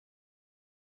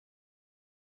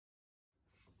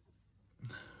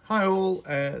Hi all,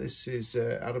 this is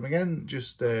Adam again,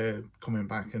 just coming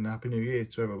back, and Happy New Year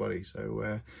to everybody.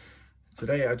 So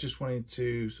today I just wanted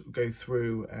to sort of go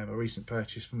through a recent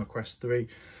purchase from a Quest 3,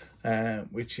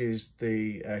 which is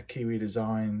the Kiwi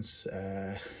Design's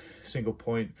single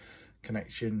point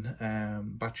connection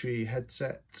battery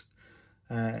headset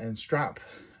and strap,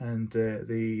 and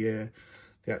the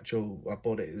actual, I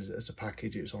bought it as a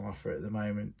package. It was on offer at the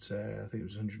moment. I think it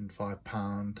was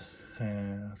 £105.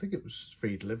 I think it was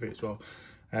free delivery as well.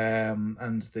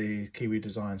 And the Kiwi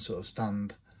Design sort of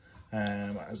stand,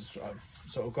 as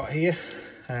I've sort of got here.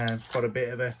 It's got a bit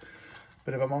of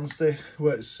a monster.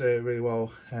 Works really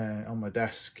well on my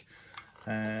desk.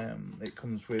 It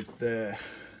comes with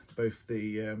both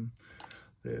the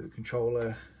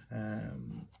controller,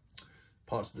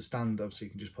 parts of the stand. Obviously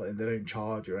you can just put in, they don't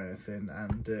charge or anything,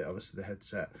 and obviously the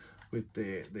headset with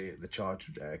the charge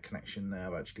connection there.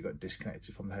 I've actually got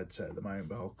disconnected from the headset at the moment,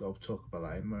 but I'll talk about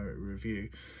that in my review.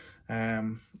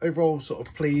 Overall, sort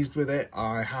of pleased with it.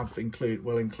 I have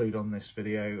will include on this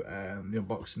video the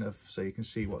unboxing of, so you can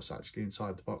see what's actually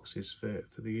inside the boxes for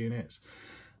the units,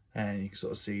 and you can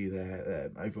sort of see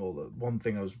there. Overall, the one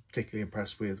thing I was particularly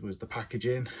impressed with was the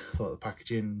packaging. I thought the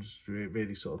packaging was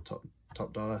really sort of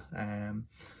top dollar.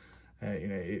 You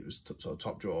know, it was sort of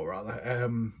top drawer rather,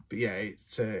 but yeah,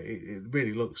 it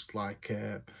really looks like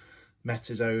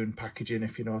Meta's own packaging,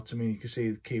 if you know what I mean. You can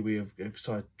see the Kiwi have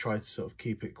tried to sort of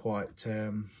keep it quite,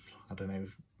 I don't know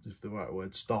if the right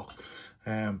word, stock,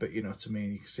 but you know what I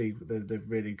mean. You can see they've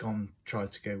really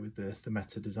tried to go with the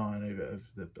Meta design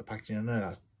of the packaging. I know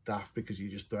that's daft because you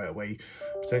just throw it away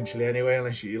potentially anyway,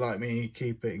 unless you, like me,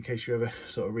 keep it in case you ever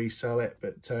sort of resell it.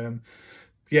 But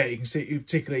yeah, you can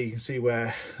see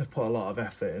where they've put a lot of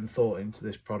effort and thought into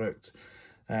this product.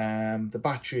 The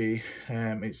battery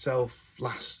itself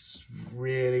lasts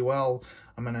really well.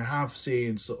 I mean, I have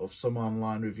seen sort of some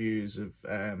online reviews of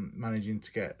managing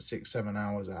to get 6-7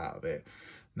 hours out of it.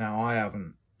 Now, I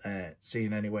haven't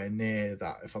seen anywhere near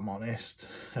that, if I'm honest.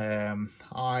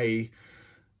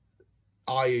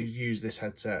 I use this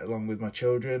headset along with my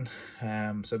children,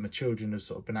 so my children have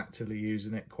sort of been actively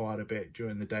using it quite a bit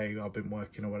during the day. I've been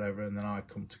working or whatever, and then I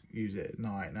come to use it at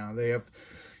night. Now they have,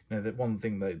 you know, the one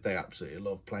thing that they absolutely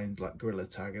love playing, like gorilla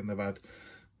tag, and they've had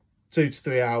 2 to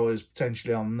 3 hours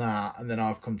potentially on that. And then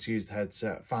I've come to use the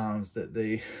headset, found that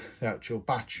the actual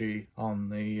battery on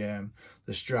the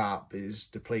strap is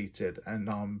depleted, and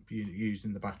I'm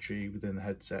using the battery within the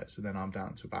headset, so then I'm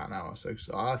down to about an hour. So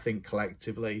I think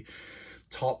collectively,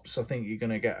 tops, I think you're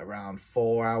going to get around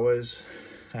 4 hours.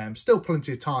 Still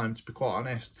plenty of time, to be quite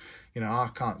honest. You know, I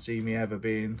can't see me ever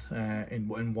being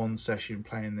in one session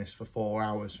playing this for 4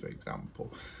 hours, for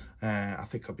example. I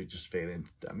think I'll be just feeling,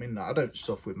 I mean, I don't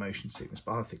suffer with motion sickness,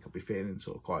 but I think I'll be feeling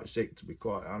sort of quite sick, to be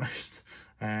quite honest.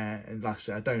 And like I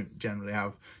said, I don't generally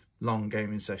have long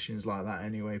gaming sessions like that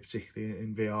anyway, particularly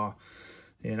in VR.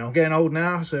 You know, I'm getting old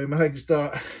now, so my legs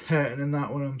start hurting and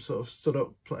that when I'm sort of stood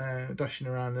up, dashing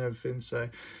around and everything. So,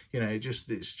 you know,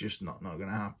 it's just not going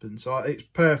to happen. So it's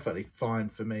perfectly fine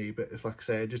for me. But if, like I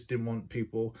say, I just didn't want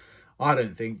people, I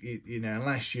don't think, you know,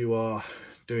 unless you are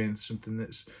doing something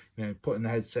that's, you know, putting the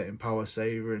headset in power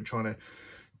saver and trying to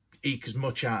eke as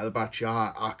much out of the battery,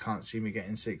 I can't see me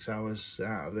getting 6 hours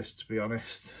out of this, to be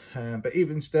honest. But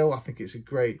even still, I think it's a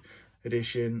great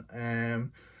addition.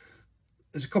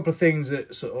 There's a couple of things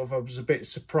that sort of I was a bit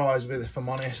surprised with, if I'm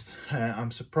honest.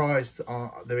 I'm surprised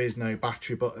there is no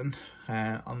battery button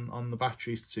on the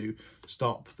batteries to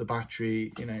stop the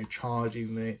battery, you know,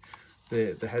 charging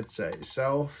the headset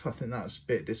itself. I think that's a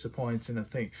bit disappointing. I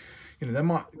think, you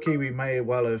know, Kiwi may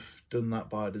well have done that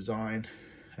by design,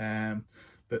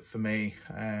 but for me,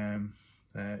 I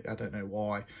don't know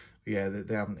why. But yeah,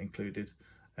 they haven't included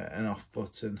an off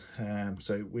button.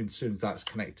 So as soon as that's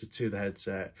connected to the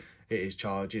headset, it is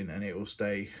charging and it will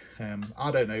stay.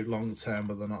 I don't know long term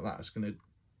whether or not that's going to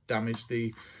damage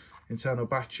the internal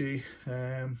battery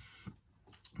for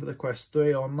the Quest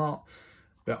 3 or not,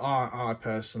 but I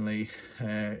personally,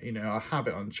 you know, I have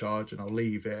it on charge and I'll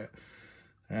leave it,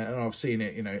 and I've seen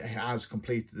it, you know, it has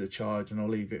completed the charge, and I'll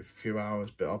leave it for a few hours.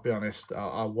 But I'll be honest,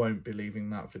 I won't be leaving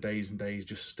that for days and days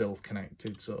just still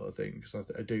connected, sort of thing, because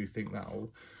I do think that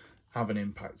will have an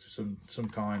impact of some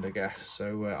kind, I guess.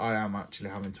 So I am actually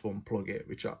having to unplug it,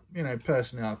 which you know,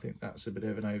 personally, I think that's a bit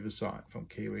of an oversight from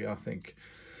Kiwi. I think,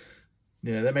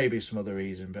 you know, there may be some other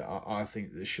reason, but I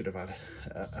think they should have had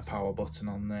a power button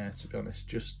on there, to be honest,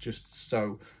 just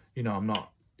so, you know, I'm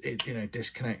not, you know,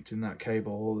 disconnecting that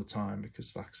cable all the time,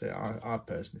 because like I say, I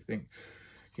personally think,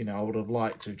 you know, I would have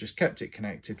liked to have just kept it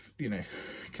connected, you know,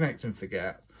 connect and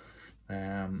forget.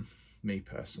 me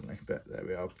personally, but there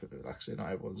we are. Like I say,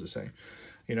 not everyone's the same.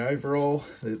 You know, overall,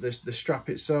 the strap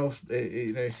itself,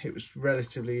 it was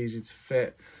relatively easy to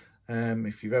fit.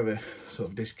 If you've ever sort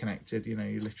of disconnected, you know,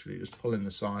 you're literally just pulling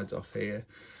the sides off here.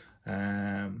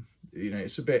 You know,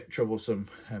 it's a bit troublesome.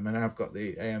 And I've got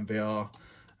the AMVR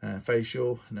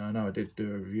facial. Now, I know I did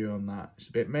do a review on that. It's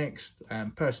a bit mixed.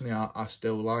 Personally, I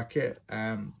still like it.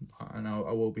 I know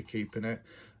I will be keeping it.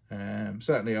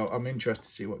 Certainly, I'm interested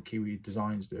to see what Kiwi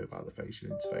Designs do about the facial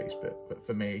interface. But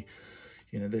for me,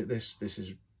 you know, this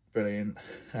is brilliant.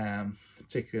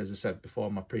 Particularly, as I said before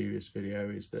in my previous video,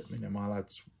 is that, you know, my lad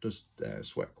does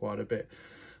sweat quite a bit.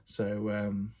 So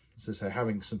as I say,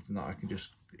 having something that I can just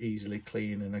easily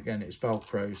clean, and again, it's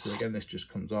Velcro, so again, this just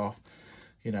comes off.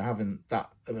 You know, having that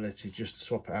ability just to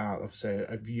swap it out. Obviously,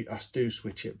 I do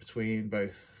switch it between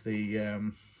both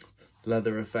the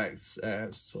leather effects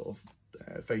sort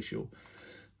of facial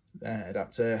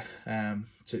adapter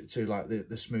to like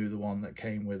the smoother one that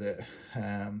came with it.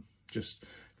 Just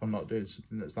if I'm not doing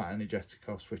something that's that energetic,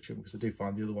 I'll switch them, because I do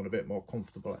find the other one a bit more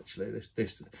comfortable. Actually,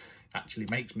 this actually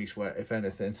makes me sweat, if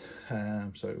anything.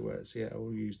 So yeah,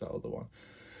 I'll use that other one.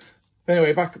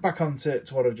 Anyway, back on to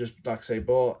what I've just, like I say,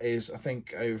 bought. Is I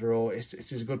think overall it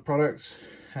is a good product.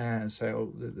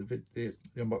 So the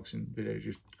unboxing video is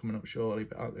just coming up shortly,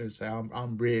 but I'm going to say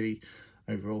I'm really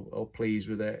overall pleased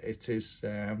with it. It is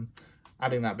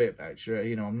adding that bit extra.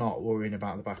 You know, I'm not worrying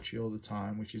about the battery all the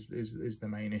time, which is the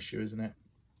main issue, isn't it?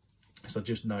 So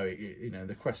just know it. You know,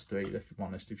 the Quest 3, if I'm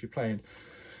honest, if you're playing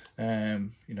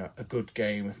you know, a good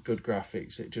game with good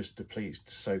graphics, it just depletes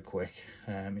so quick.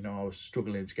 You know, I was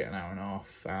struggling to get an hour and a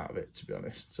half out of it, to be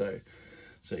honest. So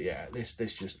yeah, this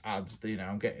just adds, you know,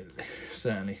 I'm getting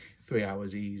certainly 3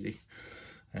 hours easy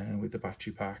with the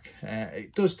battery pack.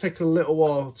 It does take a little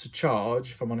while to charge,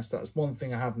 if I'm honest. That's one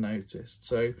thing I have noticed.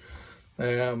 So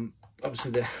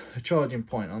obviously the charging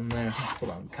point on there, I'll put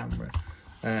that on camera.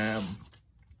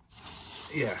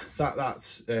 Yeah,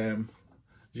 that's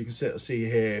as you can see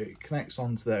here, it connects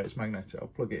onto there, it's magnetic. I'll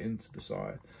plug it into the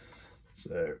side.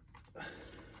 So,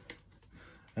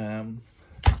 you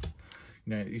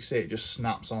know, you see it just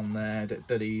snaps on there,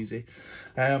 dead easy.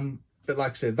 But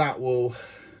like I said, that will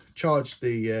charge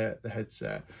the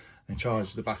headset and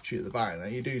charge the battery at the back. Now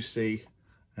you do see,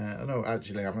 I know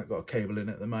actually I haven't got a cable in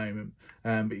at the moment,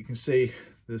 but you can see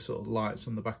the sort of lights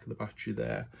on the back of the battery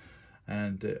there.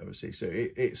 And obviously, so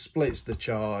it splits the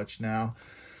charge. Now,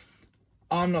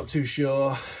 I'm not too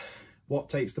sure what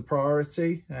takes the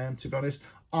priority, to be honest.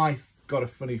 I got a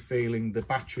funny feeling the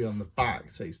battery on the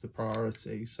back takes the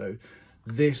priority. So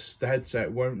the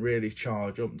headset won't really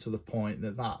charge up to the point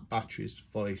that battery is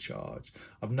fully charged.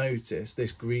 I've noticed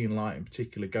this green light in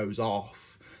particular goes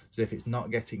off as if it's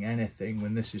not getting anything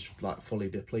when this is like fully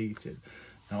depleted.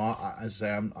 Now, as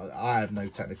I say, I have no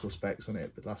technical specs on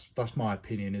it, but that's my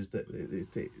opinion, is that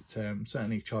it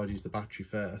certainly charges the battery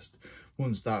first.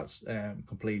 Once that's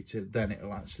completed, then it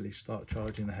will actually start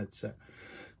charging the headset.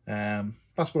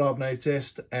 That's what I've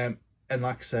noticed. And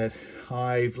like I said,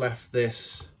 I've left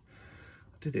this,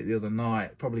 I did it the other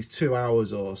night, probably 2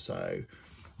 hours or so.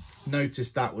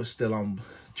 Noticed that was still on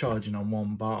charging on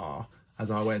 1 bar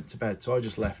as I went to bed. So I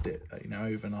just left it, you know,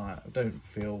 overnight. I don't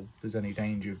feel there's any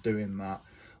danger of doing that.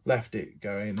 Left it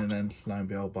going, and then lo and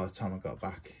behold, by the time I got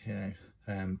back, you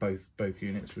know, both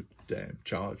units would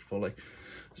charge fully.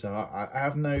 So I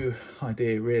have no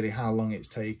idea really how long it's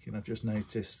taken. I've just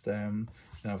noticed, you know,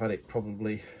 I've had it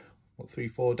probably, what,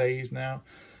 3-4 days now.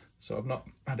 So I've not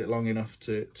had it long enough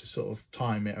to sort of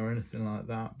time it or anything like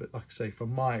that. But like I say,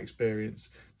 from my experience,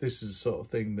 this is the sort of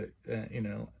thing that, you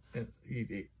know,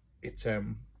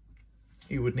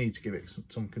 you would need to give it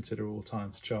some considerable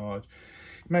time to charge.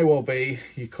 It may well be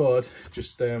you could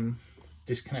just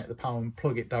disconnect the power and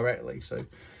plug it directly. So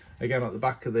again, at the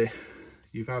back of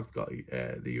you have got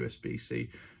the USB-C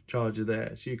charger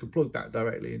there, so you can plug that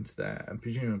directly into there, and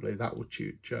presumably that will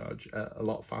charge a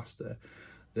lot faster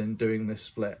than doing this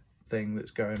split thing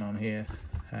that's going on here.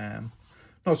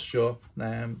 Not sure.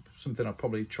 Something I'll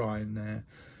probably try and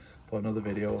put another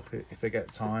video up if I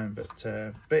get time.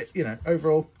 But you know,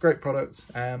 overall, great product.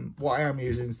 What I am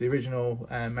using is the original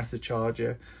method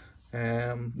charger.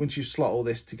 Once you slot all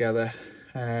this together,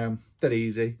 dead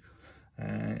easy.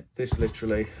 This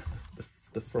literally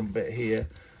the front bit here.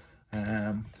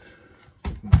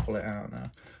 Pull it out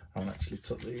now. I haven't actually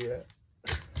took the.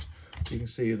 You can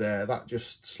see there that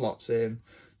just slots in.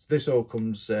 So this all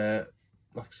comes, like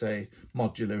I say,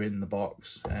 modular in the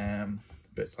box.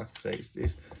 But like I say,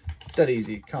 it's dead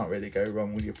easy. You can't really go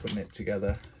wrong when you're putting it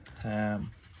together. Yeah,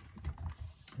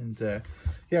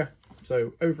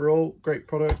 so overall, great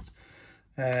product.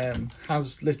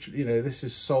 has literally, you know, this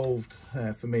has solved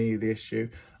for me the issue.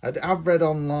 I've read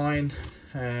online,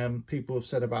 people have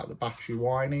said about the battery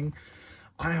whining.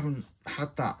 I haven't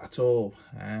had that at all.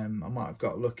 I might have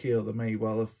got lucky, or they may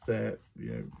well have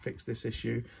you know, fixed this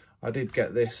issue. I did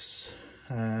get this,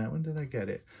 when did I get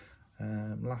it?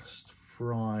 Last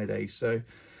Friday. So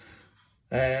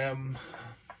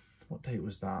what date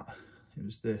was that? It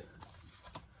was the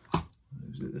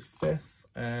 5th.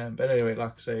 But anyway,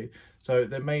 like I say, so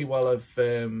there may well have,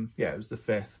 yeah, it was the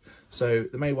 5th. So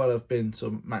there may well have been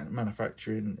some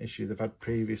manufacturing issue they've had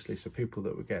previously. So people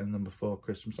that were getting them before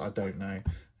Christmas, I don't know.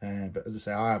 But as I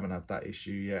say, I haven't had that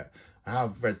issue yet. I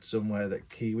have read somewhere that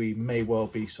Kiwi may well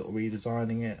be sort of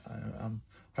redesigning it. I'm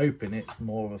hoping it's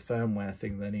more of a firmware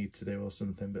thing they need to do or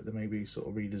something, but they may be sort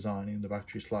of redesigning the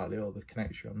battery slightly, or the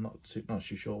connection. I'm not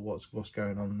too sure what's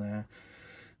going on there.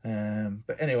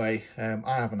 But anyway,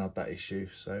 I haven't had that issue,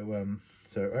 so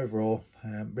so overall,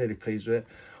 really pleased with it.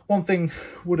 One thing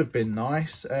would have been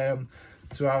nice, to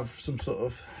have some sort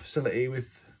of facility with,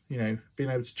 you know, being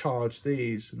able to charge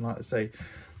these. And like I say,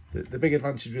 the big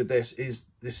advantage with this is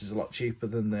a lot cheaper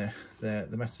than the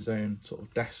MetaZone sort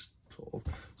of desk sort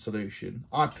of solution.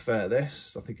 I prefer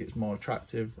this. I think it's more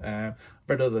attractive. I've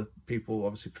read other people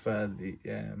obviously prefer the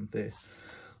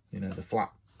you know, the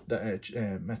flat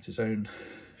MetaZone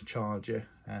charger,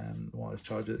 wireless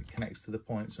charger that connects to the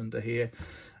points under here.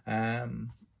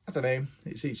 I don't know,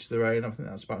 it's each to their own. I think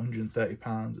that's about £130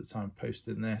 at the time of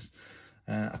posting this.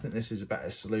 I think this is a better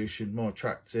solution, more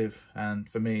attractive, and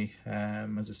for me,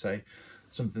 as I say,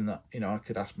 something that, you know, I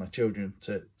could ask my children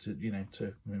to you know, to,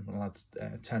 I mean, my lad's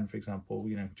 10, for example,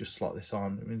 you know, just slot this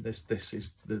on. I mean, this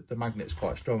is the magnet's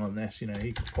quite strong on this. You know,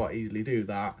 he could quite easily do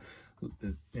that.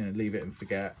 You know, leave it and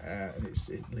forget, and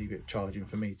leave it charging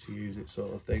for me to use it,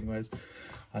 sort of thing. Whereas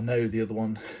I know the other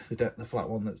one, the flat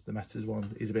one, that's the Meta's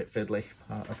one, is a bit fiddly.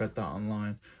 I've read that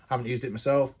online. I haven't used it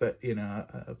myself, but you know,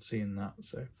 I've seen that.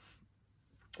 So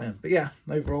but yeah,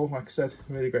 overall, like I said,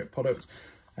 really great product.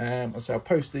 So I'll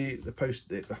post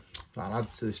I'll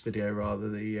add to this video rather,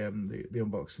 the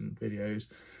unboxing videos.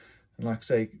 And like I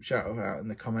say, shout out in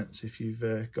the comments if you've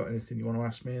got anything you want to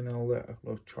ask me, and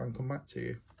I'll try and come back to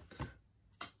you.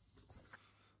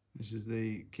 This is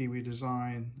the Kiwi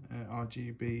Design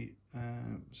RGB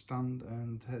stand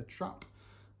and head strap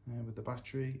with the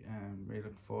battery. Really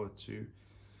looking forward to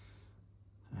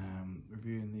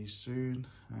reviewing these soon.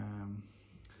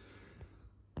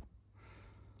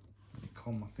 They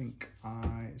come, I think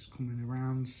it's coming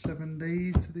around 7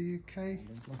 days to the UK.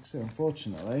 Like I say,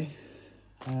 unfortunately,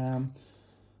 not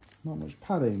much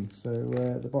padding, so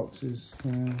the boxes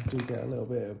do get a little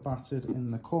bit battered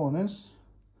in the corners.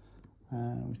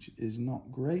 Which is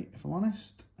not great, if I'm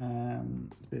honest. A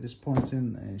bit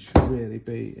disappointing. It should really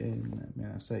be in, you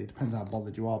know, say, it depends how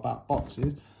bothered you are about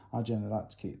boxes. I generally like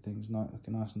to keep things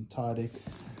looking nice and tidy.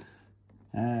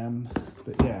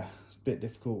 But yeah, it's a bit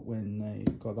difficult when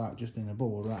you've got that just in a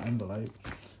bubble wrap envelope,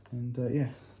 and yeah,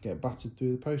 get battered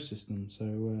through the post system. So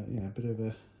yeah, a bit of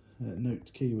a note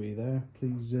to Kiwi there.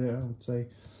 Please, I would say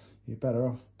you're better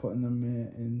off putting them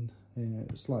in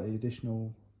slightly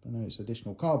additional. I know it's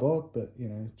additional cardboard, but you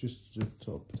know, just to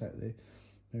sort of protect the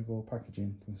overall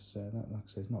packaging. Because that, like I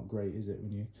say, it's not great, is it,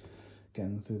 when you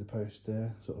getting them through the post,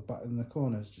 sort of back in the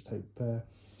corners. Just hope you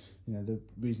know, the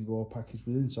reasonable well packaged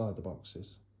with inside the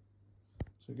boxes.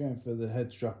 So going for the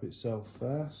head strap itself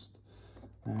first.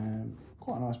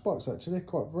 Quite a nice box actually,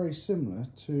 quite very similar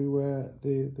to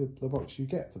the box you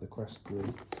get for the Quest 3.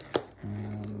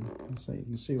 So you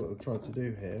can see what they've tried to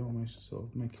do here, almost sort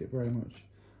of make it very much.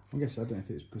 I guess I don't know if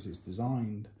it's because it's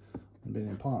designed and been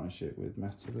in partnership with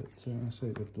Meta, but I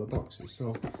say the box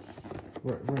itself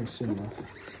very similar,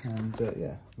 and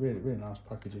yeah, really nice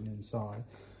packaging inside.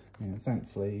 You know,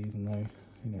 thankfully, even though,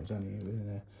 you know, it's only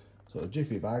in a sort of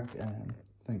jiffy bag,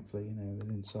 thankfully, you know, with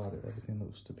inside it, everything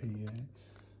looks to be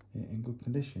in good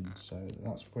condition. So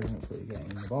that's pretty much what you're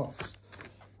getting in the box.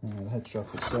 The head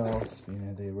strap itself, you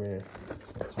know, the rear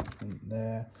attachment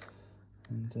there.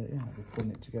 And yeah, I'll be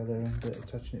putting it together and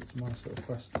attaching it to my sort of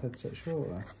Quest headset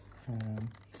shortly.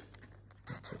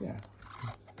 So yeah.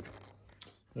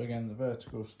 So again, the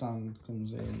vertical stand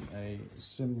comes in a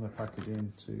similar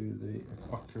packaging to the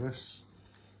Oculus.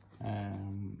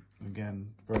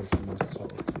 Again, very similar to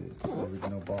the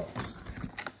original box.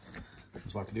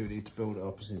 Looks like I do need to build it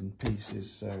up as in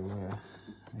pieces. So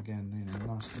again, you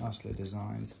know, nicely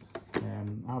designed.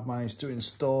 I've managed to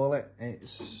install it.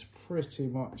 It's pretty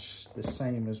much the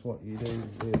same as what you do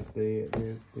with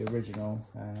the original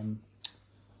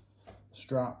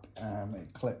strap.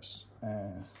 It clips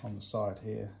on the side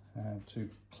here, 2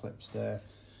 clips there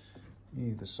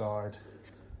either side,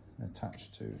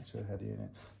 attached to a header unit.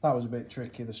 That was a bit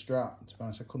tricky, the strap, to be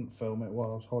honest. I couldn't film it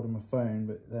while I was holding my phone,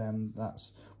 but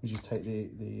that's when you take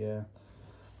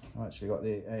I've actually got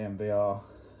the AMVR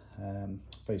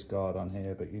face guard on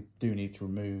here, but you do need to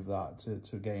remove that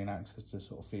to gain access to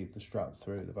sort of feed the strap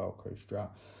through, the Velcro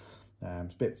strap.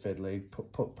 It's a bit fiddly.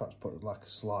 Perhaps put like a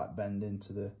slight bend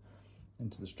into the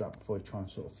strap before you try and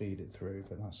sort of feed it through,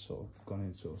 but that's sort of gone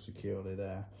in sort of securely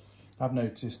there. I've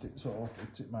noticed it sort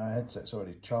of, my headset's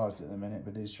already charged at the minute,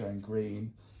 but it is showing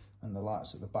green and the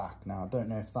lights at the back. Now, I don't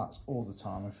know if that's all the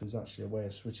time, if there's actually a way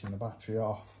of switching the battery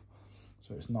off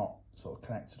so it's not sort of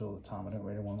connected all the time. I don't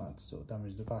really want that to sort of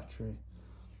damage the battery,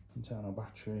 internal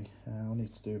battery. I'll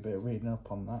need to do a bit of reading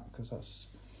up on that, because that's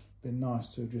been nice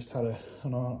to have just had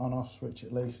an on-off switch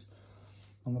at least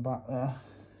on the back there.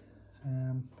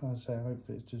 As I say,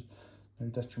 hopefully it's just no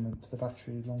detriment to the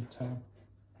battery long term.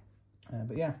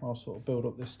 But yeah, I'll sort of build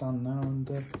up this stand now and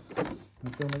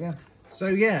film again. So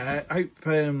yeah, I hope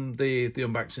the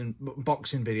unboxing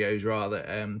videos rather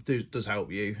does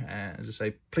help you. As I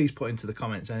say, please put into the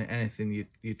comments anything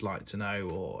you'd like to know,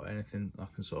 or anything I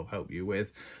can sort of help you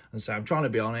with. And so I'm trying to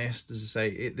be honest. As I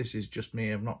say, this is just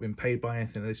me. I've not been paid by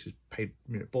anything. This is paid,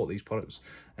 bought these products,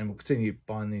 and will continue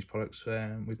buying these products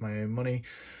with my own money.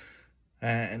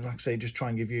 And like I say, just try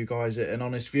and give you guys an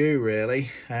honest view,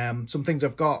 really. Some things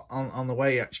I've got on the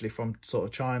way, actually, from sort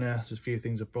of China. There's a few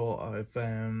things I've brought. I've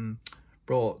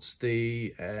brought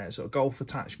the sort of golf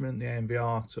attachment, the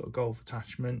AMVR sort of golf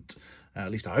attachment. At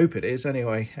least I hope it is,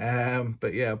 anyway.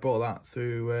 But yeah, I brought that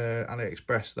through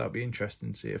AliExpress. That'd be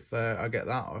interesting to see if I get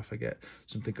that, or if I get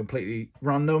something completely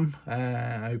random.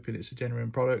 Hoping it's a genuine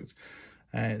product.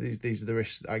 These are the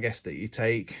risks, I guess, that you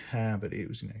take, but it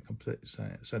was,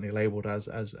 certainly labelled as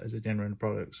a genuine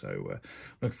product. So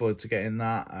looking forward to getting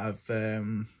that.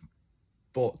 I've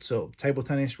bought sort of table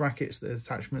tennis rackets, the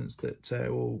attachments that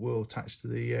will attach to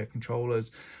the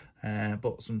controllers.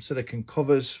 Bought some silicone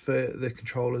covers for the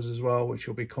controllers as well, which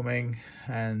will be coming,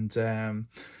 and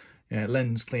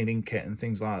lens cleaning kit and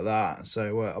things like that.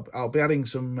 So I'll be adding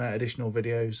some additional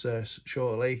videos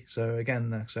shortly. So again,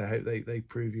 like I say, I hope they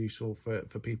prove useful for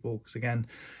people, because again,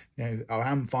 I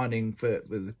am finding with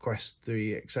the Quest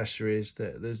 3 accessories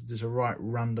that there's a right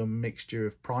random mixture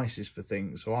of prices for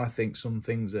things. So I think some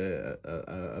things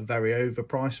are very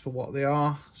overpriced for what they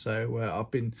are. So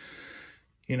I've been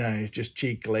just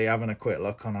cheekily having a quick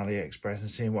look on AliExpress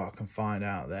and seeing what I can find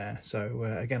out there. So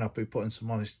again, I'll be putting some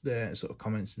honest sort of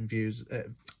comments and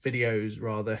videos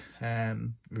rather,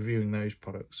 reviewing those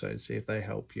products, so to see if they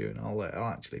help you. And I'll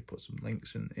actually put some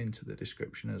links into the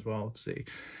description as well to see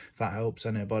if that helps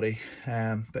anybody.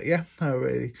 But yeah, I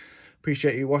really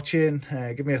appreciate you watching.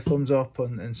 Give me a thumbs up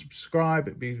and subscribe.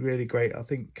 It'd be really great. I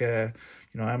think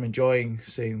I'm enjoying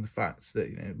seeing the fact that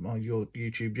your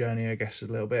YouTube journey, I guess, a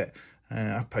little bit.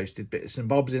 I've posted bits and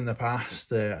bobs in the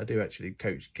past. I do actually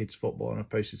coach kids football, and I've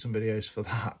posted some videos for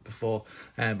that before.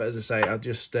 But as I say,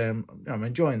 I'm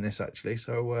enjoying this, actually.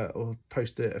 So I'll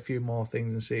post a few more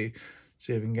things and see if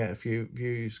we can get a few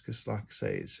views, because like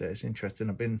I say, it's interesting.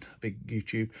 I've been a big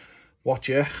YouTube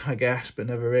watcher, I guess, but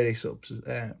never really sort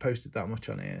of posted that much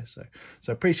on here.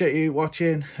 So appreciate you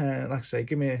watching. Like I say,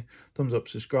 give me a thumbs up,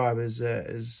 subscribe as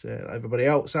everybody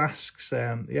else asks.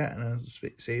 Yeah, and I'll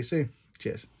see you soon.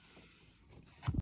 Cheers.